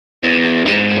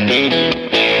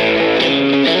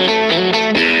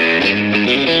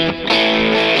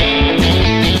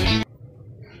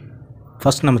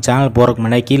First நம்ம channel போகிறதுக்கு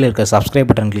முன்னாடி கீழே இருக்க சப்ஸ்கிரைப்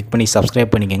பட்டன் கிளிக் பண்ணி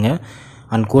சப்ஸ்கிரைப் பண்ணிக்கோங்க.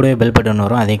 அண்ட் கூடவே பெல் பட்டன்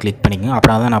வரும், அதையும் கிளிக் பண்ணிக்கோங்க.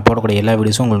 அப்படின்னா தான் நான் போடக்கூடிய எல்லா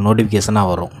வீடியோஸும் உங்களுக்கு நோட்டிஃபிகேஷனாக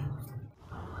வரும்.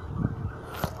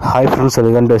 Hi friends,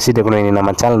 welcome to techno.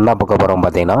 நம்ம சேனல் என்ன பார்க்க போகிறோம்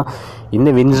பார்த்தீங்கன்னா, இந்த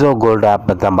வின்சோ கோல்டு ஆப்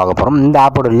பற்றி தான் பார்க்க போகிறோம். இந்த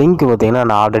ஆப்போட லிங்க் பார்த்தீங்கன்னா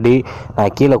நான் ஆல்ரெடி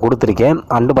கீழே கொடுத்துருக்கேன்.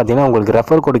 அண்டு பார்த்தீங்கன்னா உங்களுக்கு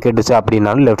ரெஃபர் கோடு கேட்டுச்சு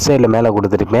அப்படின்னாலும் லெஃப்ட் சைடில் மேலே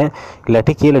கொடுத்துருப்பேன்,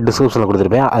 இல்லாட்டி கீழே டிஸ்கிரிப்ஷனில்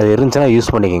கொடுத்துருப்பேன். அது இருந்துச்சுன்னா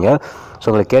யூஸ் பண்ணிக்கோங்க. ஸோ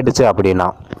உங்களுக்கு கேட்டுச்சு அப்படின்னா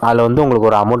அதில் வந்து உங்களுக்கு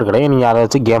ஒரு அமௌண்ட் கிடைக்கும், நீங்கள் அதை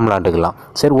வச்சு கேம் விளாண்டுக்கலாம்.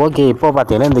 சரி, ஓகே. இப்போ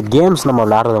பார்த்தீங்கன்னா இந்த கேம்ஸ் நம்ம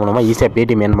விளாட்றது மூலமாக ஈஸியாக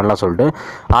பேடிஎம் ஏர்ன் பண்ணலாம் சொல்லிட்டு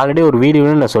ஆல்ரெடி ஒரு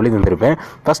வீடியோவில் நான் சொல்லி தந்திருப்பேன்.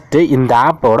 ஃபஸ்ட்டு இந்த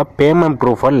ஆப்போட பேமெண்ட்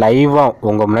ப்ரூஃபை லைவாக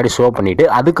உங்கள் முன்னாடி ஷோ பண்ணிவிட்டு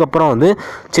அதுக்கப்புறம் வந்து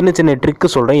சின்ன சின்ன ட்ரிக்கு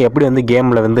சொல்கிறேன், எப்படி வந்து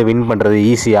கேமில் வந்து வின் பண்ணுறது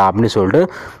ஈஸியாக அப்படின்னு சொல்லிட்டு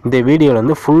இந்த வீடியோவில்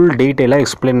வந்து ஃபுல் டீட்டெயிலாக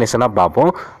எக்ஸ்ப்ளனேஷனாக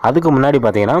பார்ப்போம். அதுக்கு முன்னாடி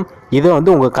பார்த்தீங்கன்னா இதை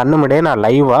வந்து உங்கள் கண்ணு முன்னாடியே நான்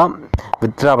லைவாக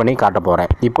வித்ட்ரா பண்ணி காட்ட போகிறேன்.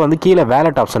 இப்போ வந்து கீழே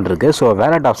வேலட் ஆப்ஷன் இருக்குது. ஸோ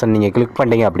வேலட் ஆப்ஷன் நீங்கள் கிளிக்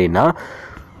பண்ணிட்டீங்க அப்படின்னா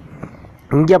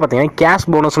இங்கே பார்த்தீங்கன்னா கேஷ்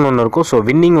போனஸ்னு ஒன்று இருக்கும், ஸோ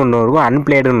வின்னிங் ஒன்று இருக்கும்,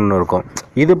 அன்பிளேடுன்னு ஒன்று இருக்கும்.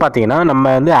 இது பார்த்தீங்கன்னா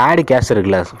நம்ம வந்து ஆடு கேஷ்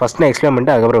இருக்குல்ல, ஃபஸ்ட் நான் எக்ஸ்பிளைன்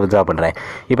பண்ணிட்டு அதுக்கப்புறம் வித்ட்ரா பண்ணுறேன்.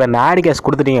 இப்போ இந்த ஆடு கேஷ்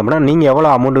கொடுத்துட்டீங்க அப்படின்னா நீங்கள்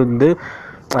எவ்வளோ அமௌண்ட் வந்து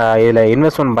இதில்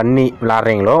இன்வெஸ்ட்மெண்ட் பண்ணி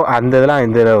விளாட்றீங்களோ அந்த இதெல்லாம்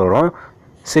இந்த இதில் வரும்.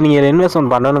 சரி, நீங்கள்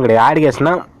இன்வெஸ்ட்மெண்ட் பண்ணணும் கிடையாது. ஆட்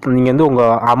கேஷ்னால் நீங்கள் வந்து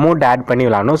உங்கள் அமௌண்ட் ஆட் பண்ணி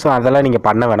விளாடணும். ஸோ அதெல்லாம் நீங்கள்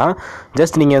பண்ண வேணாம்.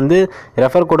 ஜஸ்ட் நீங்கள் வந்து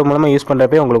ரெஃபர் கோடு மூலமாக யூஸ்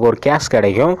பண்ணுறப்பே உங்களுக்கு ஒரு கேஷ்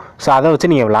கிடைக்கும். ஸோ அதை வச்சு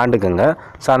நீங்கள் விளாண்டுக்குங்க.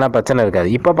 ஸோ அதனால் பிரச்சனை இருக்காது.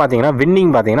 இப்போ பார்த்தீங்கன்னா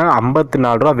வின்னிங் பார்த்தீங்கன்னா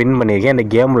 54 ரூபா வின் பண்ணியிருக்கேன் இந்த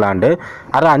கேம் விளாண்டு.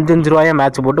 அதை 5 ரூபாயாக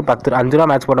மேட்ச் போட்டு 5 ரூபா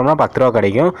மேட்ச் போட்டோம்னா 10 ரூபா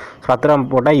கிடைக்கும். 10 ரூபா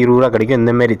போட்டால் 20 ரூபா கிடைக்கும்.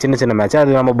 இந்தமாரி சின்ன சின்ன மேட்ச்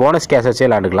அது நம்ம போனஸ் கேஷ் வச்சே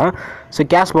விளாண்டுக்கலாம். ஸோ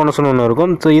கேஷ் போனஸ்னு ஒன்று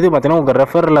இருக்கும். ஸோ இது பார்த்தீங்கன்னா உங்கள்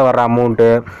ரெஃபரில் வர அமௌண்ட்டு,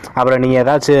 அப்புறம் நீங்கள்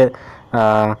ஏதாச்சும்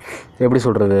எப்படி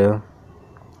சொல்கிறது,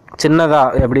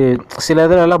 சின்னதாக எப்படி சில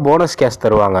இதிலெல்லாம் போனஸ் கேஷ்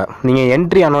தருவாங்க. நீங்கள்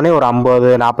என்ட்ரி ஆனோடனே ஒரு 50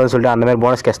 40 சொல்லிட்டு அந்தமாதிரி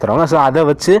போனஸ் கேஷ் தருவாங்க. ஸோ அதை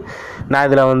வச்சு நான்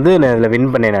இதில் வின்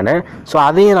பண்ணேன் நான். ஸோ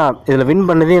அதையும் நான் இதில் வின்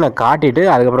பண்ணதையும் நான் காட்டிட்டு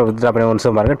அதுக்கப்புறம் வித்ட்ரா பண்ணி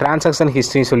ஒன்று பாருங்கள். ட்ரான்சாக்ஷன்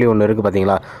ஹிஸ்ட்ரி சொல்லி ஒன்று இருக்குது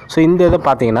பார்த்தீங்களா. ஸோ இந்த இதை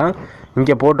பார்த்தீங்கன்னா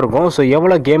இங்கே போட்டிருக்கோம். ஸோ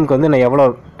எவ்வளோ கேமுக்கு வந்து நான் எவ்வளோ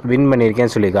வின்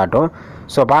பண்ணியிருக்கேன்னு சொல்லி காட்டும்.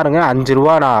 ஸோ பாருங்கள், 5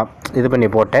 ரூபா நான் இது பண்ணி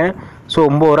போட்டேன். ஸோ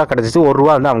 9 ரூபா கிடச்சிச்சு. 1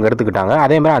 ரூபா வந்து அவங்க எடுத்துக்கிட்டாங்க.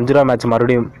 அதேமாதிரி 5 ரூபா மேட்ச்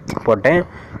மறுபடியும் போட்டேன்.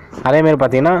 அதேமாதிரி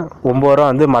பார்த்தீங்கன்னா 9 ரூபா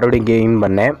வந்து மறுபடியும் கெயின்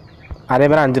பண்ணேன்.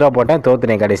 அதேமாதிரி 5 ரூபா போட்டேன்,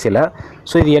 தோற்றுனேன் கடைசியில்.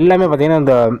 ஸோ இது எல்லாமே பார்த்தீங்கன்னா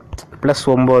இந்த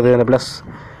 +9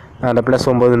 அந்த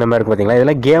 +9 இந்த மாதிரி இருக்குது பார்த்தீங்களா.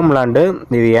 இதெல்லாம் கேம் விளாண்டு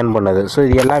இது ஏர்ன் பண்ணது. ஸோ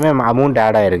இது எல்லாமே அமௌண்ட்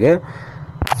ஆட் ஆகிருக்கு.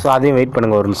 ஸோ அதையும் வெயிட்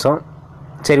பண்ணுங்கள் ஒரு நிமிஷம்.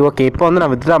 சரி, ஓகே. இப்போ வந்து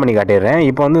நான் வித்ட்ரா பண்ணி காட்டிடுறேன்.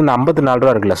 இப்போ வந்து இந்த 54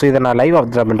 ரூபா இருக்குல்ல, ஸோ இதை நான் லைவாக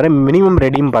வித்ட்ரா பண்ணுறேன். மினிமம்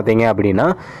ரெடீம் பார்த்தீங்க அப்படின்னா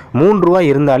 3 ரூபா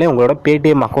இருந்தாலே உங்களோட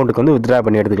பேடிஎம் அக்கௌண்ட்டுக்கு வந்து வித்ட்ரா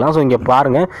பண்ணி எடுத்துக்கலாம். ஸோ இங்கே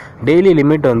பாருங்கள், டெய்லி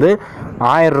லிமிட் வந்து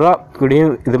 1000 ரூபா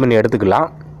கூடயும் இது பண்ணி எடுத்துக்கலாம்.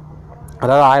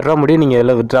 அதாவது 1000 ரூபா முடியும் நீங்கள்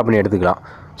இதில் வித்ட்ரா பண்ணி எடுத்துக்கலாம்.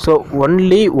 ஸோ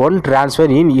ஒன்லி ஒன்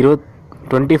ட்ரான்ஸ்ஃபர் இன்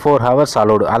 24 ஹவர்ஸ்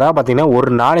அலோடு. அதாவது பார்த்தீங்கன்னா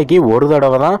ஒரு நாளைக்கு ஒரு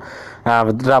தடவை தான்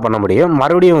வித்ட்ரா பண்ண முடியும்,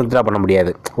 மறுபடியும் வித்ட்ரா பண்ண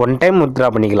முடியாது. ஒன் டைம் வித்ட்ரா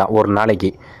பண்ணிக்கலாம் ஒரு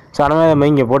நாளைக்கு. ஸோ அந்த மாதிரி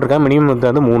இங்கே போட்டிருக்கேன். மினிமம்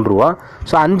வந்து 3 ரூபா.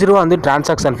 ஸோ 5 ரூபா வந்து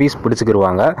டிரான்சாக்ஷன் ஃபீஸ்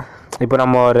பிடிச்சிக்கிடுவாங்க. இப்போ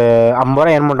நம்ம ஒரு 50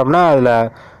 ரூபா ஏர்ன் பண்ணிட்டோம்னா அதில்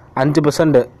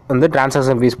 5% வந்து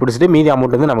டிரான்சாக்ஷன் ஃபீஸ் பிடிச்சிட்டு மீதி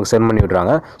அமௌண்ட் வந்து நமக்கு சென்ட் பண்ணி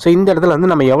விட்ருவாங்க. ஸோ இந்த இடத்துல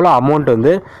வந்து நம்ம எவ்வளோ அமௌண்ட்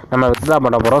வந்து நம்ம வித்ட்ரா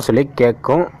பண்ண போகிறோம் சொல்லி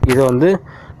கேட்கும். இது வந்து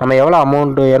நம்ம எவ்வளோ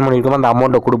அமௌண்ட்டு ஏர்ன் பண்ணியிருக்கோமோ அந்த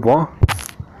அமௌண்ட்டை கொடுப்போம்.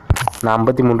 நான்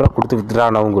 53 ரூபா கொடுத்து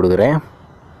வித்ட்ரானவும் கொடுக்குறேன்.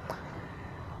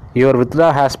 Your withdraw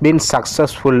has been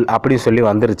successful அப்படின்னு சொல்லி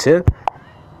வந்துருச்சு.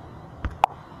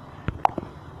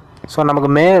 ஸோ நமக்கு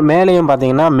மேலேயும்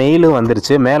பார்த்தீங்கன்னா மெயிலும்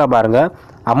வந்துருச்சு. மேலே பாருங்கள்,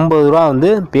 50 ரூபா வந்து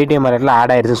பேடிஎம் வாலெட்டில்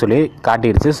ஆட் ஆகிடுச்சுன்னு சொல்லி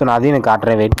காட்டிடுச்சு. ஸோ நான் அதையும்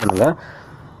காட்டுறேன், வெயிட் பண்ணுங்கள்.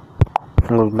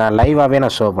 உங்களுக்கு நான் லைவாகவே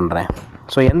நான் ஷோ பண்ணுறேன்.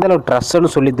 ஸோ எந்தளவு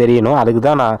ட்ரஸ்ட்டுன்னு சொல்லி தெரியணும், அதுக்கு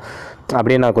தான் நான்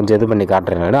அப்படியே நான் கொஞ்சம் இது பண்ணி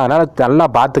காட்டுறேன். அதனால் நல்லா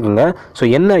பார்த்துக்குங்க. ஸோ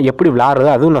எப்படி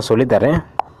விளாட்றது அதுவும் நான் சொல்லித்தரேன்.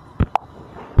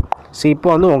 ஸோ இப்போ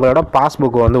வந்து உங்களோட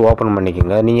பாஸ்புக்கை வந்து ஓப்பன்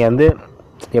பண்ணிக்கோங்க. நீங்கள் வந்து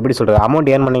எப்படி சொல்கிறது, அமௌண்ட்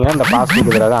ஏர்ன் பண்ணிங்கன்னா இந்த பாஸ்புக்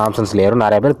இதில் தான் ஆப்ஷன்ஸில் ஏறும்.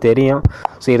 நிறைய பேர் தெரியும்.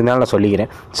 ஸோ இருந்தாலும் நான்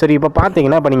சொல்லிக்கிறேன். சரி, இப்போ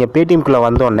பார்த்தீங்கன்னா இப்போ நீங்கள் பேடிஎம்குள்ளே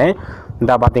வந்தோடனே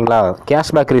இந்த பார்த்தீங்களா,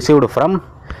 cashback received from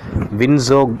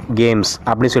Winzo games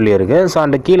அப்படி சொல்லி இருக்குது. ஸோ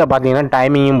அந்த கீழே பார்த்தீங்கன்னா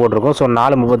டைமிங்கும் போட்டிருக்கும். ஸோ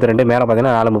 4:32, மேலே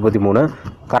பார்த்தீங்கன்னா 4:33,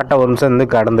 கரெக்டாக ஒரு நிமிஷம் வந்து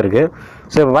கடந்திருக்கு.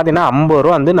 ஸோ இப்போ பார்த்தீங்கன்னா 50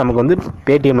 ரூபா வந்து நமக்கு வந்து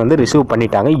பேடிஎம் வந்து ரிசீவ்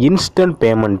பண்ணிட்டாங்க. இன்ஸ்டன்ட்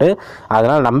பேமெண்ட்டு,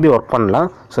 அதனால் நம்பி ஒர்க் பண்ணலாம்.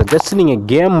 ஸோ ஜஸ்ட் நீங்கள்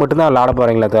கேம் மட்டும்தான் விளாட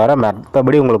போகிறீங்களே தவிர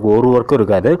மற்றபடி உங்களுக்கு ஒரு ஒர்க்கும்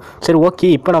இருக்காது. சரி, ஓகே.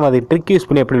 இப்போ நம்ம அதை ட்ரிக் யூஸ்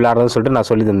பண்ணி எப்படி விளாட்றதுன்னு சொல்லிட்டு நான்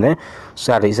சொல்லி தந்தேன்.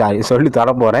 சாரி சொல்லி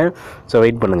தர போகிறேன். ஸோ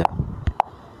வெயிட் பண்ணுங்கள்.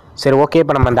 சரி, ஓகே.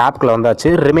 இப்போ நம்ம அந்த ஆப்குள்ளே வந்தாச்சு.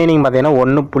 ரிமைனிங் பார்த்தீங்கன்னா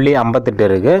 1.58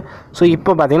 இருக்குது. ஸோ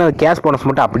இப்போ பார்த்தீங்கன்னா அது கேஷ் போனஸ்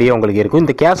மட்டும் அப்படியே உங்களுக்கு இருக்கும்.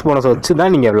 இந்த கேஷ் போனஸை வச்சு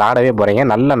தான் நீங்கள் விளாடவே போகிறீங்க.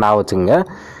 நல்லா நான் வச்சுங்க.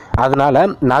 அதனால்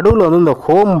நடுவில் வந்து இந்த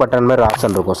ஹோம் பட்டன் மாதிரி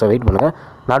ஆப்ஷன் இருக்கும். ஸோ வெயிட் பண்ணுங்கள்,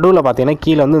 நடுவில் பார்த்தீங்கன்னா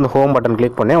கீழே வந்து இந்த ஹோம் பட்டன்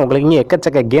கிளிக் பண்ணி உங்களுக்கு இங்கே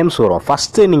எக்கச்சக்க கேம்ஸ் வரும்.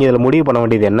 ஃபஸ்ட்டு நீங்கள் இதில் முடிவு பண்ண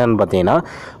வேண்டியது என்னன்னு பார்த்தீங்கன்னா,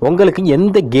 உங்களுக்கு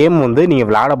எந்த கேம் வந்து நீங்கள்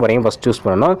விளாட போகிறீங்க ஃபஸ்ட் சூஸ்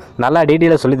பண்ணணும். நல்லா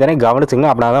டீட்டெயிலாக சொல்லித்தரேன், கவனிச்சுங்க.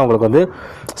 அப்படின்னா தான் உங்களுக்கு வந்து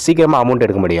சீக்கிரமாக அமௌண்ட்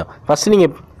எடுக்க முடியும். ஃபஸ்ட்டு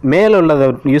நீங்கள் மேலே உள்ளதை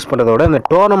யூஸ் பண்ணுறதோட இந்த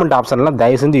டோர்னமெண்ட் ஆப்ஷன்லாம்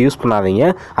தயவு செஞ்சு யூஸ் பண்ணாதீங்க.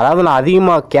 அதாவது நான்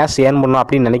அதிகமாக கேஷ் ஏர்ன் பண்ணணும்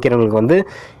அப்படின்னு நினைக்கிறவங்களுக்கு வந்து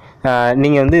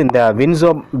நீங்கள் வந்து இந்த வின்சோ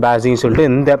பேஸின்னு சொல்லிட்டு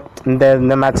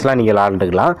இந்த மேட்ச்லாம் நீங்கள்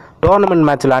விளாண்டுக்கலாம். டோர்னமெண்ட்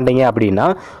மேட்ச் விளாண்டிங்க அப்படின்னா,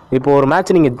 இப்போ ஒரு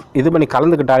மேட்ச் நீங்கள் இது பண்ணி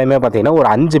கலந்துக்கிட்டாலுமே பார்த்தீங்கன்னா ஒரு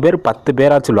 5 பேர் 10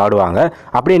 பேராச்சும் விளாடுவாங்க.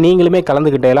 அப்படியே நீங்களுமே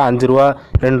கலந்துக்கிட்டேலாம் 5 ரூபா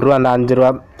 2 ரூபா, அந்த 5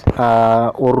 ரூபா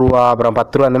 1 ரூபா அப்புறம்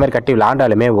 10 ரூபா அந்த மாதிரி கட்டி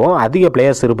விளாண்டாலுமே அதிக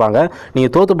பிளேயர்ஸ் இருப்பாங்க.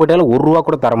 நீங்கள் தோற்று போயிட்டாலும் 1 ரூபா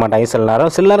கூட தர மாட்டாங்க.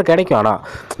 சில நேரம் கிடைக்கும். ஆனால்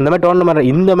இந்த மாதிரி டோர்னமெண்ட்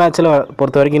இந்த மேட்ச்சில்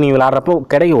பொறுத்த வரைக்கும் நீங்கள் விளாட்றப்போ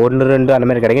கிடைக்கும் 1 2 அந்த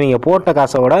மாதிரி கிடைக்கும். நீங்கள் போட்ட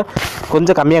காசை விட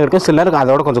கொஞ்சம் கம்மியாக கிடைக்கும். சில நேரம்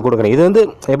அதோட கொஞ்சம் கொடுக்குறேன். இது வந்து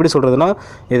எப்படி சொல்கிறதுனா,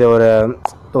 இது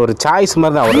ஒரு சாய்ஸ்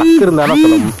மாதிரி தான். ஒரு லக் இருந்தாலும்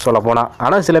சொல்ல போனால்.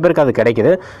 ஆனால் சில பேருக்கு அது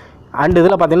கிடைக்குது. அண்ட்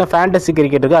இதில் பார்த்தீங்கன்னா ஃபேண்டசி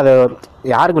கிரிக்கெட்டுக்கு அது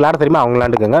யாருக்கு விளாட தெரியுமோ அவங்க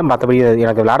விளாண்டுக்குங்க. மற்றபடி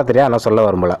எனக்கு விளாட தெரியாது, ஆனால் சொல்ல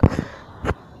வரும்போல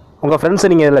உங்கள் ஃப்ரெண்ட்ஸை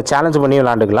நீங்கள் இதில் சேலஞ்ச் பண்ணி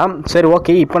விளாண்டுக்கலாம். சரி,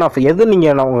 ஓகே. இப்போ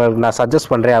நான் சஜஸ்ட்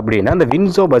பண்ணுறேன் அப்படின்னா, இந்த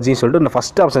வின்சோ பஜ்ஜின்னு சொல்லிட்டு இந்த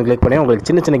ஃபஸ்ட் ஆப்ஷன் கிளிக் பண்ணி உங்களுக்கு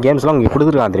சின்ன சின்ன கேம்ஸ்லாம் உங்களுக்கு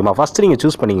கொடுத்துருக்காங்க தெரியுமா. ஃபஸ்ட்டு நீங்கள்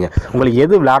சூஸ் பண்ணிங்க உங்களுக்கு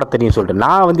எது விளாட தெரியும் சொல்லிட்டு.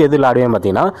 நான் வந்து எது விளாடுவேன்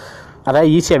பார்த்தீங்கன்னா, அதாவது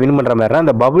ஈஸியாக வின் பண்ணுற மாதிரி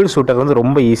அந்த பபுள் ஷூட்டர் வந்து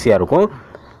ரொம்ப ஈஸியாக இருக்கும்.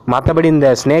 மற்றபடி இந்த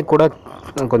ஸ்னேக் கூட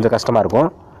கொஞ்சம் கஷ்டமாக இருக்கும்.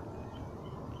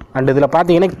 அண்ட் இதில்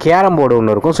பார்த்தீங்கன்னா கேரம் போர்டு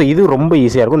ஒன்று இருக்கும். ஸோ இது ரொம்ப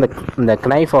ஈஸியாக இருக்கும். இந்த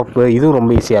நைஃப் ஆஃப் இதுவும்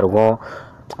ரொம்ப ஈஸியாக இருக்கும்.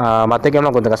 மற்ற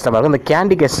கேம்லாம் கொஞ்சம் கஷ்டமாக இருக்கும். இந்த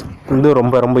கேண்டி கேஷ் வந்து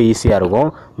ரொம்ப ரொம்ப ஈஸியாக இருக்கும்.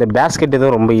 இந்த பேஸ்கெட்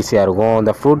இதுவும் ரொம்ப ஈஸியாக இருக்கும்.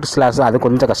 இந்த ஃப்ரூட் ஸ்லாஷ் அது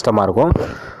கொஞ்சம் கஷ்டமாக இருக்கும்.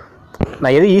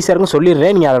 நான் எது ஈஸியாக இருக்கும்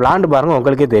சொல்லிடுறேன், நீங்கள் அதை விளாண்டு பாருங்கள்,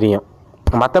 உங்களுக்கே தெரியும்.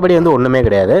 மற்றபடி வந்து ஒன்றுமே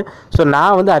கிடையாது. ஸோ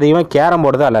நான் வந்து அதிகமாக கேரம்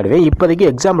போர்டு தான் விளாடுவேன். இப்போதைக்கு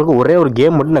எக்ஸாம்பிளுக்கு ஒரே ஒரு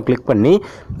கேம் மட்டும் நான் கிளிக் பண்ணி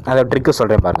அதை ட்ரிக்கு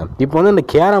சொல்கிறேன் பாருங்கள். இப்போ வந்து இந்த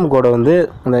கேரம் போர்டை வந்து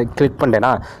அந்த கிளிக்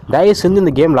பண்ணிட்டேன்னா, தயவு செஞ்சு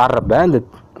இந்த கேம் விளாட்றப்ப இந்த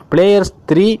பிளேயர்ஸ்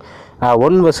 3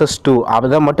 1 vs 2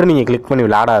 அதை மட்டும் நீங்கள் கிளிக் பண்ணி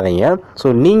விளாடாதீங்க. ஸோ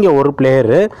நீங்கள் ஒரு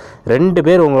பிளேயரு 2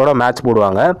 பேர் உங்களோட மேட்ச்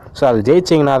போடுவாங்க. ஸோ அது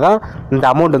ஜெயிச்சிங்கன்னா தான் இந்த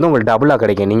அமௌண்ட் வந்து உங்களுக்கு டபுளாக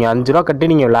கிடைக்கும். நீங்கள் 5 ரூபா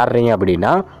கட்டி நீங்கள் விளாட்றீங்க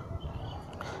அப்படின்னா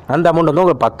அந்த அமௌண்ட் வந்து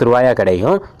உங்களுக்கு 10 ரூபாயாக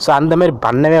கிடைக்கும். ஸோ அந்த மாதிரி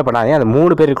பண்ணவே பண்ணாதீங்க. அது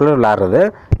 3 பேருக்குள்ளே விளாட்றது.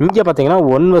 இங்கே பார்த்தீங்கன்னா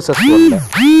 1 vs 1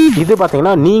 இது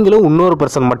பார்த்தீங்கன்னா நீங்களும் இன்னொரு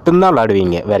பர்சன் மட்டும்தான்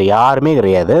விளாடுவீங்க, வேறு யாருமே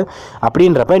கிடையாது.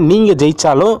 அப்படின்றப்ப நீங்கள்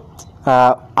ஜெயித்தாலும்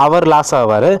அவர் லாஸ்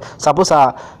ஆவார். சப்போஸ்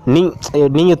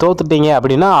நீங்கள் தோத்துட்டீங்க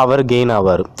அப்படின்னா அவர் கெயின்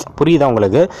ஆவார். புரியுதா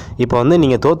உங்களுக்கு? இப்போ வந்து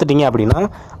நீங்கள் தோத்துட்டீங்க அப்படின்னா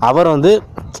அவர் வந்து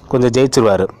கொஞ்சம்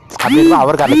ஜெயிச்சிருவார். அப்படின்னா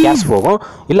அவருக்கு அந்த கேஷ் போகும்.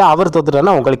 இல்லை அவர்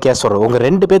தோத்துட்டாருன்னா உங்களுக்கு கேஷ் வரும். உங்கள்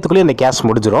 2 பேத்துக்குள்ளேயே இந்த கேஷ்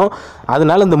முடிஞ்சிடும்.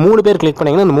 அதனால இந்த 3 பேர் கிளிக்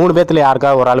பண்ணிங்கன்னா இந்த 3 பேர்த்தில்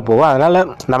யாருக்காவது ஒரு ஆள் போகும். அதனால்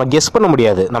நம்ம கெஸ் பண்ண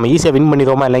முடியாது, நம்ம ஈஸியாக வின்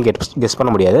பண்ணிடுவோமா இல்லை கெஸ்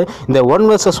பண்ண முடியாது. இந்த 1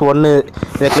 vs 1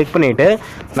 இதை கிளிக் பண்ணிவிட்டு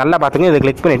நல்லா பார்த்துங்க. இதை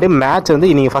கிளிக் பண்ணிவிட்டு மேட்ச் வந்து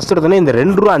நீங்கள் ஃபஸ்ட் எடுத்தோன்னே இந்த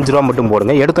 2 ரூபா 5 ரூபா மட்டும்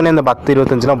போடுங்க. எடுத்தோன்னே இந்த 10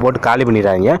 25 போட்டு காலி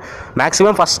பண்ணிடுறாங்க.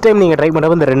 மேக்ஸிமம் ஃபஸ்ட் டைம் நீங்கள் ட்ரை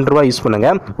பண்ணுறப்ப இந்த 2 ரூபா யூஸ்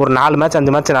பண்ணுங்கள். ஒரு 4 மேட்ச்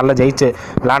 5 மேட்ச் நல்லா ஜெயிச்சு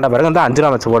விளாண்ட பிறகு வந்து 5 ரூபா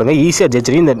மேட்ச் போடுங்க. ஈஸியாக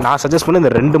ஜெயிச்சிருங்க. இந்த நான் சஜஸ்ட் பண்ண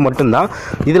இந்த 2 மட்டும்தான்.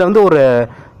 இதில் வந்து ஒரு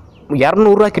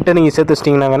 200 ரூபா கிட்ட நீங்கள் சேர்த்து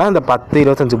வச்சிட்டிங்கன்னா வேணால் இந்த 10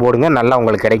 25 போடுங்க, நல்லா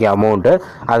உங்களுக்கு கிடைக்கும் அமௌண்ட்டு.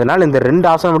 அதனால் இந்த 2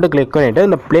 ஆப்ஷன் மட்டும் கிளிக் பண்ணிவிட்டு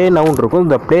இந்த ப்ளே நவுன் இருக்கும்,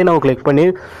 இந்த ப்ளே நவ் கிளிக் பண்ணி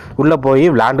உள்ளே போய்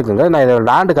விளாண்டுக்குங்க. நான் இதை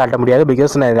விளாண்டு காட்ட முடியாது,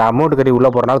 பிகாஸ் நான் இதை அமௌண்ட் கட்டி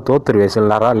உள்ளே போகிறனால தோற்றுருவேன் சில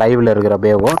நேரம் லைவில் இருக்கிற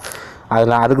பேவும்.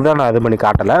 அதுக்கு தான் நான் இது பண்ணி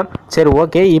காட்டலை. சரி,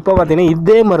 ஓகே. இப்போ பார்த்தீங்கன்னா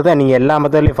இதே மாதிரி தான் நீங்கள் எல்லா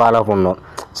மெத்தட்லையும் ஃபாலோ பண்ணணும்.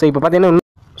 ஸோ இப்போ பார்த்தீங்கன்னா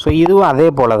இதுவும் அதே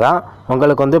போல் தான்,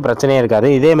 உங்களுக்கு வந்து பிரச்சனையே இருக்காது.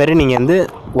 இதேமாரி நீங்கள் வந்து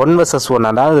 1 vs 1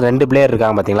 அதாவது 2 பிளேயர்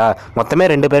இருக்காங்க பார்த்தீங்களா, மொத்தமே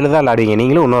 2 பேர் தான் விளாடுவீங்க,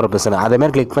 நீங்களும் இன்னொரு பர்சன்.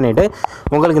 அதேமாதிரி கிளிக் பண்ணிவிட்டு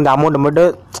உங்களுக்கு இந்த அமௌண்ட்டை மட்டும்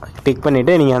கிளிக்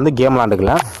பண்ணிவிட்டு நீங்கள் வந்து கேம்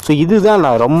விளாண்டுக்கலாம். ஸோ இதுதான்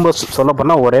நான் ரொம்ப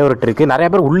சொல்லப்போனால் ஒரே ஒரு ட்ரிக்கு. நிறைய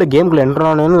பேர் உள்ள கேமுக்குள்ள என்ட்ரு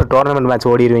ஆனோன்னு டோர்னமெண்ட் மேட்ச்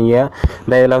ஓடிடுவீங்க.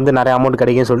 இந்த இதில் வந்து நிறைய அமௌண்ட்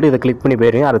கிடைக்குன்னு சொல்லிட்டு இதை கிளிக் பண்ணி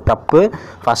போயிடுவீங்க. அது தப்பு.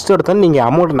 ஃபஸ்ட்டு எடுத்தோன்னு நீங்கள்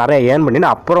அமௌண்ட் நிறைய ஏர்ன்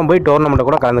பண்ணிட்டு அப்புறம் போய் டோர்னமெண்ட்டை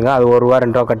கூட கலந்துங்க. அது 1 ரூபா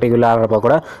 2 ரூபா கட்டி விளையாடுறப்ப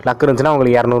கூட லக் இருந்துச்சுன்னா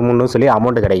உங்களுக்கு 200 300 சொல்லி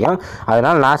அமௌண்ட் கிடைக்கும்.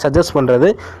 அதனால் நான் சஜஸ்ட் பண்ணுறது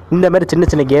இந்த மாதிரி சின்ன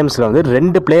சின்ன கேம்ஸில் வந்து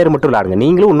 2 பிளேயர் மட்டும் விளாடுங்க.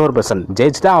 நீங்களும் இன்னொரு பர்சன்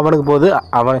ஜெயிச்சுட்டா அவனுக்கு போகுது,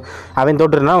 அவன்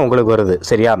தோற்றுனா உங்களுக்கு வருது.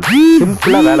 சரியா?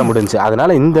 சிம்பிளாக வேலை முடிஞ்சு.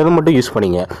 அதனால் இந்த இதை மட்டும் யூஸ்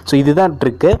பண்ணிங்க. ஸோ இதுதான்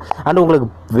ட்ரிக்கு. அண்ட் உங்களுக்கு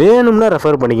வேணும்னா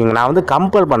ரெஃபர் பண்ணிக்கோங்க. நான் வந்து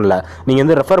கம்பல் பண்ணல, நீங்கள்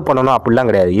வந்து ரெஃபர் பண்ணணும் அப்படிலாம்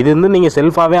கிடையாது. இது வந்து நீங்கள்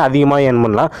செல்ஃபாகவே அதிகமாக ஏர்ன்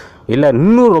பண்ணலாம். இல்லை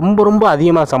இன்னும் ரொம்ப ரொம்ப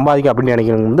அதிகமாக சம்பாதிக்க அப்படின்னு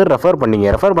நினைக்கிறவங்க வந்து ரெஃபர் பண்ணிங்க.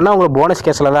 ரெஃபர் பண்ணால் உங்களுக்கு போனஸ்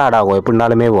கேஸில் தான் ஆட் ஆகும்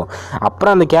எப்படினாலுமே.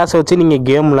 அப்புறம் அந்த கேஷை வச்சு நீங்கள்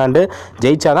கேம் விளாண்டு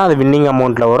ஜெயிச்சா தான் அது வின்னிங்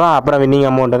அமௌண்ட்டில் வரும். அப்புறம் வின்னிங்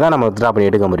அமௌண்ட்டை தான் நம்ம வித்ட்ரா பண்ணி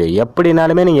எடுக்க முடியும்.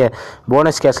 எப்படினாலுமே நீங்கள்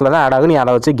போனஸ் கேஸில் தான் ஆட் ஆகும். நீ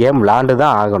அதை வச்சு கேம் விளாண்டு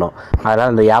தான் ஆகணும்.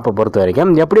 அதனால் இந்த ஆப்பை பொறுத்த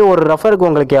வரைக்கும் எப்படி ஒரு ரெஃபருக்கு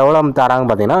உங்களுக்கு எவ்வளோ தராங்க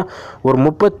பார்த்தீங்கன்னா, ஒரு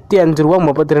 35 ரூபா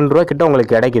 32 ரூபா கிட்ட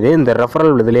உங்களுக்கு கிடைக்குது இந்த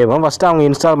ரெஃபரல் இதுலேயே. ஃபஸ்ட்டு அவங்க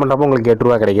இன்ஸ்டால் பண்ணுறப்போ உங்களுக்கு 8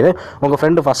 ரூபா கிடைக்குது. உங்கள்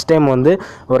ஃப்ரெண்டு ஃபஸ்ட் டைம் வந்து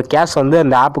ஒரு கேஷ் வந்து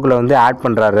அந்த ஆப்புக்குள்ளே வந்து ஆட்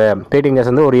பண்ணுறாரு, பேடிஎம் கேஷ்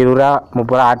வந்து ஒரு 20 ரூபா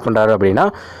 30 ரூபா ஆட் பண்ணுறாரு அப்படின்னா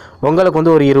உங்களுக்கு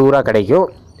வந்து ஒரு 20 ரூபா கிடைக்கும்.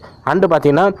 அண்டு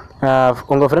பார்த்தீங்கன்னா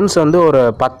உங்கள் ஃப்ரெண்ட்ஸ் வந்து ஒரு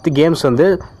 10 கேம்ஸ் வந்து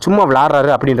சும்மா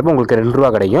விளாட்றாரு அப்படின்றப்ப உங்களுக்கு 2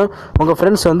 ரூபா கிடைக்கும். உங்கள்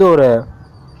ஃப்ரெண்ட்ஸ் வந்து ஒரு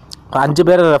 5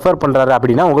 பேரை ரெஃபர் பண்ணுறாரு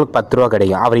அப்படின்னா உங்களுக்கு 10 ரூபா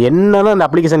கிடைக்கும். அவர் என்னென்ன அந்த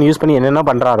அப்ளிகேஷன் யூஸ் பண்ணி என்னென்ன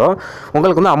பண்ணுறாரோ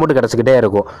உங்களுக்கு வந்து அமௌண்ட் கிடச்சிக்கிட்டே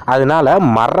இருக்கும். அதனால்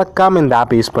மறக்காமல் இந்த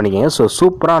ஆப் யூஸ் பண்ணிக்கங்க. ஸோ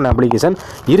சூப்பரான அப்ளிகேஷன்,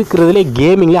 இருக்கிறதுலே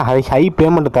கேமிங்கில் ஹை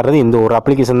பேமெண்ட் தர்றது இந்த ஒரு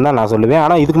அப்ளிகேஷன் தான் நான் சொல்லுவேன்.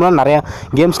 ஆனால் இதுக்கு முன்னாடி நிறையா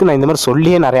கேம்ஸ்க்கு நான் இந்த மாதிரி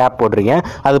சொல்லியே நிறைய ஆப் போட்டிருக்கேன்.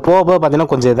 அது போக போக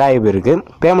பார்த்தீங்கன்னா கொஞ்சம் இதாகி இருக்குது.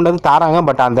 பேமெண்ட் வந்து தராங்க,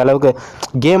 பட் அந்த அளவுக்கு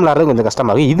கேம் விளாட்றது கொஞ்சம்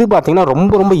கஷ்டமாக இருக்குது. இது பார்த்தீங்கன்னா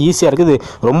ரொம்ப ரொம்ப ஈஸியாக இருக்குது.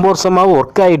 ரொம்ப வருஷமாக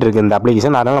ஒர்க் ஆகிட்டு இருக்குது இந்த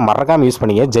அப்ளிகேஷன். அதனால் மறக்காமல் யூஸ்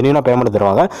பண்ணிங்க. ஜென்யூனாக பேமெண்ட்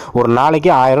தருவாங்க. ஒரு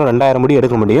நாளைக்கு 1000 2000 முடி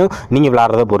எடுக்க முடியும் நீங்கள்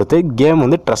விளாட்றத பொறுத்து. கேம்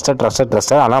வந்து ட்ரஸ்டட்.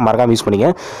 அதனால் மறக்காமல் யூஸ் பண்ணிங்க.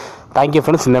 Thank you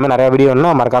friends. இந்த மாதிரி நிறைய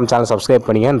வீடியோன்னா மறக்காமல் சேனல் சப்ஸ்கிரைப்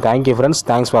பண்ணிங்க. Thank you friends.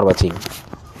 தேங்க்ஸ் ஃபார் வாட்சிங்.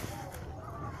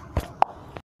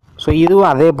 ஸோ இதுவும்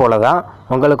அதே போல் தான்,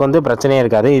 உங்களுக்கு வந்து பிரச்சனையே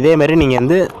இருக்காது. இதேமாரி நீங்கள்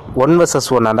வந்து 1 vs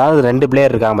 1, அதாவது 2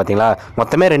 பிளேயர் இருக்காங்க பார்த்தீங்களா,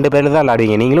 மொத்தமே 2 பேர் தான்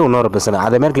விளாடுவீங்க, நீங்களும் இன்னொரு பர்சன்.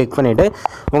 அதேமாதிரி கிளிக் பண்ணிவிட்டு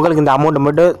உங்களுக்கு இந்த அமௌண்ட்டை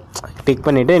மட்டும் கிளிக்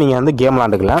பண்ணிவிட்டு நீங்கள் வந்து கேம்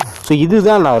விளாண்டுக்கலாம். ஸோ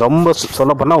இதுதான் நான் ரொம்ப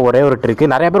சொல்லப்போனால் ஒரே ஒரு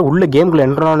ட்ரிக்கு. நிறைய பேர் உள்ள கேமுக்குள்ள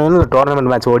என்ட்ரு ஆனு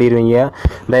டோர்னமெண்ட் மேட்ச் ஓடிடுவீங்க.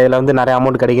 இந்த இதில் வந்து நிறைய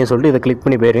அமௌண்ட் கிடைக்குன்னு சொல்லிட்டு இதை கிளிக்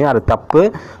பண்ணி போயிடுவீங்க. அது தப்பு.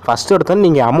 ஃபஸ்ட்டு எடுத்தோன்னு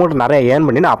நீங்கள் அமௌண்ட் நிறைய ஏர்ன்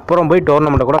பண்ணிட்டு அப்புறம் போய்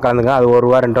டோர்னமெண்ட்டை கூட கலந்துங்க. அது 1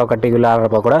 ரூபா 2 ரூபா கட்டி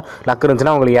விளாட்றப்ப கூட லக்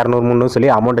இருந்துச்சுன்னா உங்களுக்கு 200 300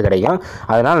 சொல்லி அமௌண்ட் கிடைக்கும்.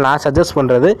 அதனால் நான் சஜஸ்ட்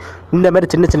பண்ணுறது, இந்த மாதிரி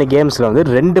சின்ன சின்ன கேம்ஸில் வந்து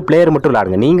 2 பிளேயர் மட்டும்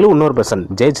விளாடுங்க. நீங்களும் இன்னொரு பர்சன்.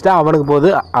 ஜெயிச்சுட்டா அவனுக்கு போகுது,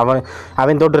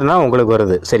 அவன் தோற்றுனா உங்களுக்கு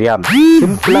வருது. சரியா?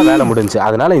 சிம்பிளாக வேலை முடிஞ்சு.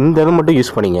 அதனால் இந்த இதை மட்டும்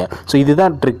யூஸ் பண்ணிங்க. ஸோ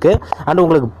இதுதான் ட்ரிக்கு. அண்ட்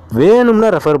உங்களுக்கு வேணும்னா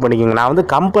ரெஃபர் பண்ணிக்கோங்க. நான் வந்து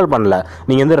கம்பல் பண்ணல,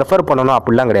 நீங்கள் வந்து ரெஃபர் பண்ணணும்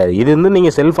அப்படிலாம் கிடையாது. இது வந்து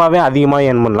நீங்கள் செல்ஃபாகவே அதிகமாக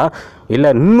ஏர்ன் பண்ணலாம். இல்லை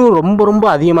இன்னும் ரொம்ப ரொம்ப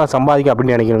அதிகமாக சம்பாதிக்க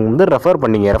அப்படின்னு நினைக்கிறவங்க வந்து ரெஃபர்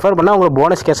பண்ணிங்க. ரெஃபர் பண்ணால் உங்களுக்கு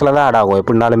போனஸ் கேஸில் தான் ஆட் ஆகும்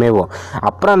எப்படினாலுமே.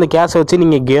 அப்புறம் அந்த கேஸை வச்சு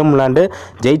நீங்கள் கேம் விளாண்டு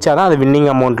ஜெயிச்சா தான் அது வின்னிங்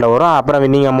அமௌண்ட்டில் வரும். அப்புறம்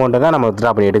வின்னிங் அமௌண்ட்டை தான் நம்ம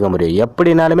வித்ட்ரா பண்ணி எடுக்க முடியும்.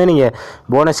 எப்படினாலுமே நீங்கள்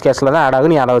போனஸ் கேஸில் தான் ஆட்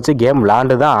ஆகும். நீங்கள் அதை வச்சு கேம்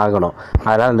விளாண்டு தான் ஆகணும்.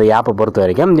 அதனால் இந்த ஆப்பை பொறுத்த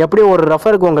வரைக்கும் எப்படி ஒரு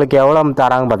ரெஃபருக்கு உங்களுக்கு எவ்வளோ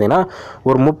தராங்க பார்த்தீங்கன்னா,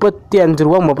 ஒரு 35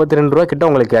 ரூபா 32 ரூபா கிட்ட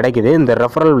உங்களுக்கு கிடைக்குது இந்த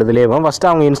ரெஃபரல் இதுலேயே. ஃபஸ்ட்டு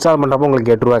அவங்க இன்ஸ்டால் பண்ணுறப்போ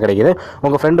உங்களுக்கு 8 ரூபா கிடைக்குது.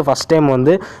 உங்கள் ஃப்ரெண்டு ஃபஸ்ட் டைம்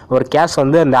வந்து ஒரு கேஷ்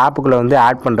வந்து அந்த ஆப்புக்குள்ளே வந்து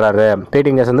ஆட் பண்ணுறாரு,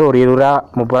 பேடிஎம் கேஷ் வந்து ஒரு 20 ரூபா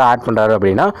 30 ரூபா ஆட் பண்ணுறாரு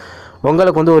அப்படின்னா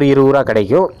உங்களுக்கு வந்து ஒரு 20 ரூபா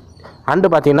கிடைக்கும். அண்டு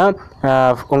பார்த்தீங்கன்னா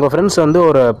உங்கள் ஃப்ரெண்ட்ஸ் வந்து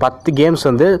ஒரு 10 கேம்ஸ்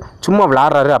வந்து சும்மா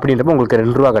விளாட்றாரு அப்படின்றப்ப உங்களுக்கு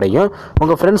 2 ரூபா கிடைக்கும்.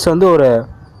 உங்கள் ஃப்ரெண்ட்ஸ் வந்து ஒரு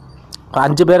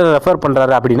 5 பேரை ரெஃபர்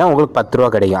பண்ணுறாரு அப்படின்னா உங்களுக்கு 10 ரூபா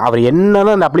கிடைக்கும். அவர்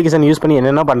என்னென்ன அந்த அப்ளிகேஷன் யூஸ் பண்ணி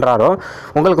என்னென்ன பண்ணுறாரோ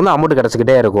உங்களுக்கு வந்து அமௌண்ட்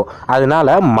கிடச்சிக்கிட்டே இருக்கும்.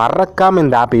 அதனால் மறக்காமல்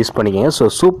இந்த ஆப் யூஸ் பண்ணிக்கங்க. ஸோ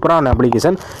சூப்பரான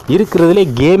அப்ளிகேஷன், இருக்கிறதுலே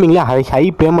கேமிங்கில் ஹை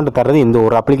பேமெண்ட் தர்றது இந்த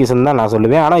ஒரு அப்ளிகேஷன் தான் நான்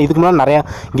சொல்லுவேன். ஆனால் இதுக்கு முன்னாடி நிறையா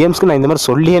கேம்ஸ்க்கு நான் இந்த மாதிரி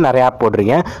சொல்லியே நிறைய ஆப்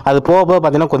போட்டிருக்கேன். அது போக போக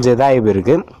பார்த்தீங்கன்னா கொஞ்சம் இதாகி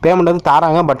இருக்குது. பேமெண்ட் வந்து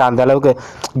தராங்க, பட் அந்த அளவுக்கு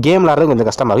கேம் விளாட்றது கொஞ்சம்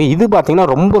கஷ்டமாக இருக்குது. இது பார்த்தீங்கன்னா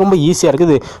ரொம்ப ரொம்ப ஈஸியாக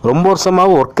இருக்குது. ரொம்ப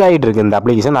வருஷமாக ஒர்க் ஆகிட்டு இருக்குது இந்த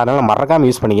அப்ளிகேஷன். அதனால் மறக்காமல்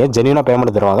யூஸ் பண்ணிங்க. ஜென்யூனாக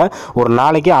பேமெண்ட் தருவாங்க. ஒரு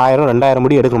நாளைக்கு 1000 2000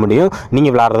 முடி எடுக்க முடியும்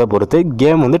நீங்கள் விளாட்றத பொறுத்து.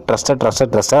 கேம் வந்து ட்ரஸ்டட்.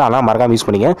 அதனால் மறக்காமல் யூஸ்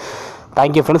பண்ணிங்க.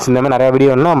 Thank you friends. இந்த மாதிரி நிறைய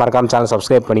வீடியோன்னா மறக்காமல் சேனல்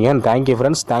சப்ஸ்கிரைப் பண்ணிங்க. Thank you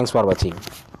friends. தேங்க்ஸ் ஃபார் வாட்சிங்.